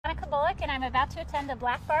Bullock, and I'm about to attend a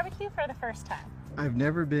black barbecue for the first time. I've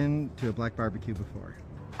never been to a black barbecue before.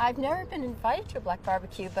 I've never been invited to a black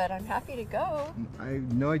barbecue, but I'm happy to go. I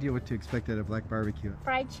have no idea what to expect at a black barbecue.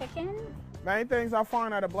 Fried chicken. Main things I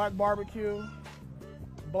find at a black barbecue,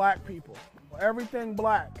 black people. Everything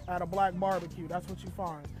black at a black barbecue, that's what you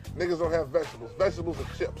find. Niggas don't have vegetables. Vegetables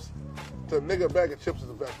are chips. To a nigga, a bag of chips is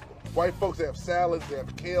a vegetable. White folks have salads, they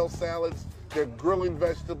have kale salads, they're grilling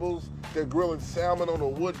vegetables, they're grilling salmon on a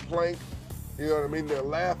wood plank, you know what I mean? They're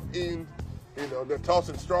laughing, you know, they're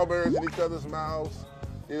tossing strawberries in each other's mouths,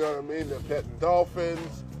 you know what I mean? They're petting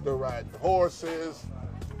dolphins, they're riding horses,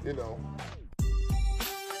 you know.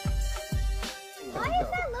 Why does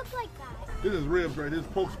that look like that? This is ribs right here. This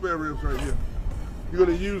is pork spare ribs right here. You're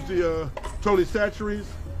gonna use the Tony Chachere's.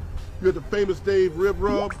 You got the famous Dave rib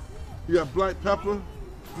rub. You got black pepper.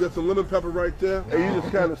 You got some lemon pepper right there. And you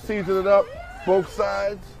just kind of season it up, both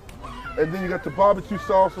sides. And then you got the barbecue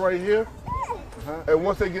sauce right here. And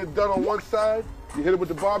once they get done on one side, you hit it with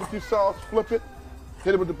the barbecue sauce, flip it,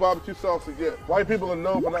 hit it with the barbecue sauce again. White people are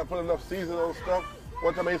known for not putting enough seasoning on stuff.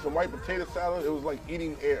 One time I ate some white potato salad, it was like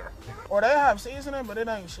eating air. Or they have seasoning, but it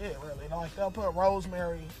ain't shit, really. Like, they'll put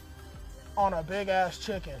rosemary on a big-ass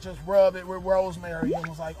chicken. Just rub it with rosemary and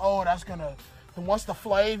was like, oh, that's gonna... And once the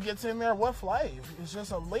flavor gets in there, what flavor? It's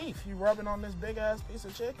just a leaf. You rub it on this big-ass piece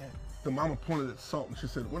of chicken. The mama pointed at salt and she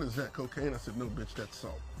said, what is that, cocaine? I said, no, bitch, that's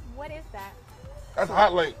salt. What is that? That's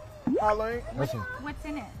hot lake. Hot link? What's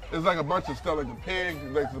in it? It's like a bunch of stuff, like a pig,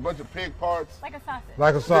 like a bunch of pig parts. Like a sausage.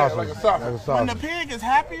 Like a sausage. Yeah, like a sausage. Like a sausage. When the pig is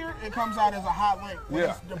happier, it comes out as a hot link. When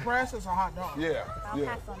Yeah. it's depressed, it's a hot dog. Yeah, I'll yeah.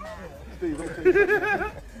 pass on that. Steve, let me tell you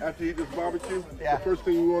something. After you eat this barbecue, Yeah. the first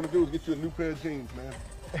thing you want to do is get you a new pair of jeans, man.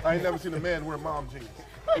 I ain't never seen a man wear mom jeans.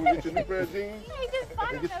 You get you a new pair of jeans? I just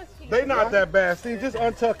bought him those jeans. They not that bad, Steve. Just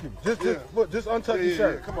untuck him. Just untuck your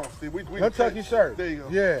shirt. Come on, Steve. We Untuck your shirt. There you go.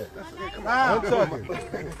 Yeah. That's it. Come on.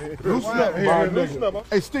 Untuck it. Loosen up, Here, man. loosen up.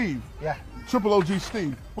 Hey, Steve. Yeah. Triple OG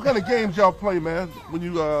Steve. What kind of games y'all play, man, when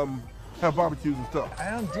you have barbecues and stuff?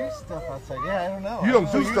 I don't do stuff outside. Yeah, I don't know. You don't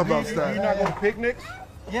do You stuff not outside. going to picnics?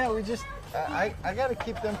 Yeah, we just... I gotta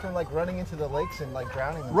keep them from like running into the lakes and like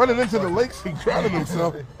drowning them. Running into the lakes and drowning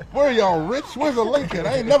himself. Where are y'all rich? Where's the lake at?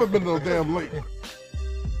 I ain't never been to no damn lake.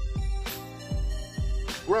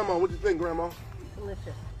 Grandma, what you think, Grandma?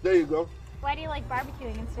 Delicious. There you go. Why do you like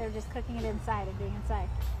barbecuing instead of just cooking it inside and being inside?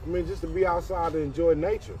 I mean, just to be outside and enjoy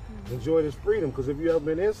nature. Enjoy this freedom. Because if you ever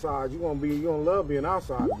been inside, you're gonna love being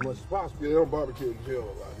outside as much as possible. Yeah, they don't barbecue in jail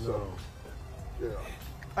a lot, so. Yeah.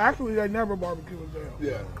 Actually, they never barbecue in jail.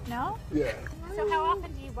 Yeah. No? Yeah. So how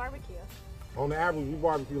often do you barbecue? On the average, we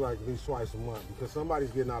barbecue like at least twice a month because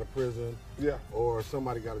somebody's getting out of prison. Yeah. Or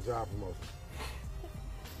somebody got a job promotion.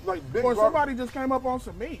 Like big Or somebody just came up on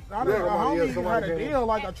some meat. I don't know. Homie somebody had a came deal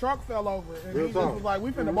like a truck fell over and Real he just talk. was like,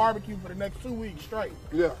 we finna barbecue for the next 2 weeks straight.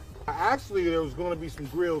 Yeah. Actually, there was going to be some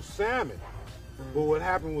grilled salmon. But what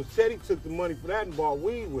happened was Teddy took the money for that and bought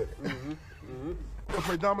weed with it. Let's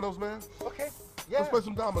play dominoes, man? Okay. Yeah. Let's play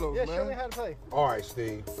some dominoes, Yeah, man. show me how to play. All right,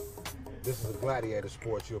 Steve. This is a gladiator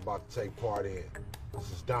sport you're about to take part in.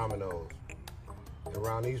 This is dominoes. And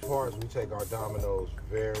around these parts, we take our dominoes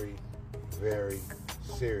very, very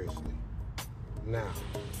seriously. Now,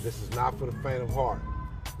 this is not for the faint of heart.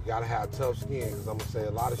 You gotta have tough skin, because I'm gonna say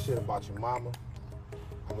a lot of shit about your mama.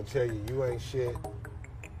 I'm gonna tell you, you ain't shit.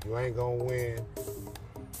 You ain't gonna win.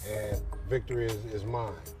 And victory is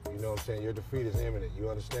mine. You know what I'm saying? Your defeat is imminent. You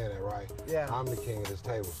understand that, right? Yeah. I'm the king of this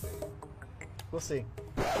table, Steve. We'll see.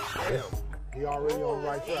 Damn. He already on the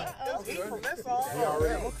right track. He on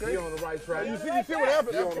the right track. You see what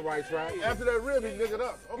happened? He on the right track. After that rib, he niggered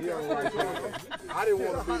up. He Okay. on the right track. I didn't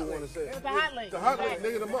want to be the one to say it. The hot link. The hot link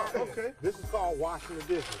niggered him up. Okay. This is called washing the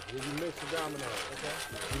dishes, where you mix the dominoes.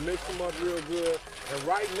 Okay. You mix them up real good, and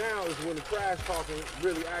right now is when the trash talking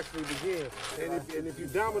really actually begins. And if you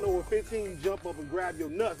domino with 15, you jump up and grab your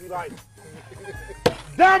nuts. You like,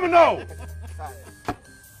 domino!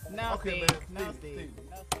 No, Okay, Steve. man. No, Steve,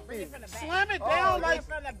 Steve. Bring it from the back. Slam it down like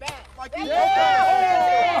From the back. you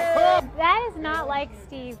That is not like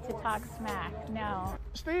Steve to talk smack. No.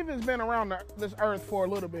 Steve has been around this earth for a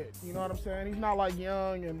little bit. You know what I'm saying? He's not like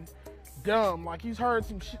young and dumb. Like he's heard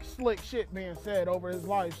some slick shit being said over his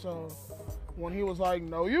life. So when he was like,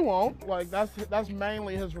 "No, you won't," like that's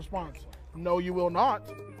mainly his response. No, you will not.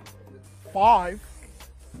 5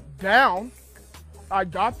 down. I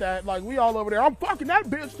got that. Like we all over there. I'm fucking that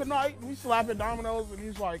bitch tonight. We slapping dominoes, and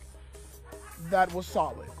he's like, "That was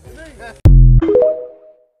solid."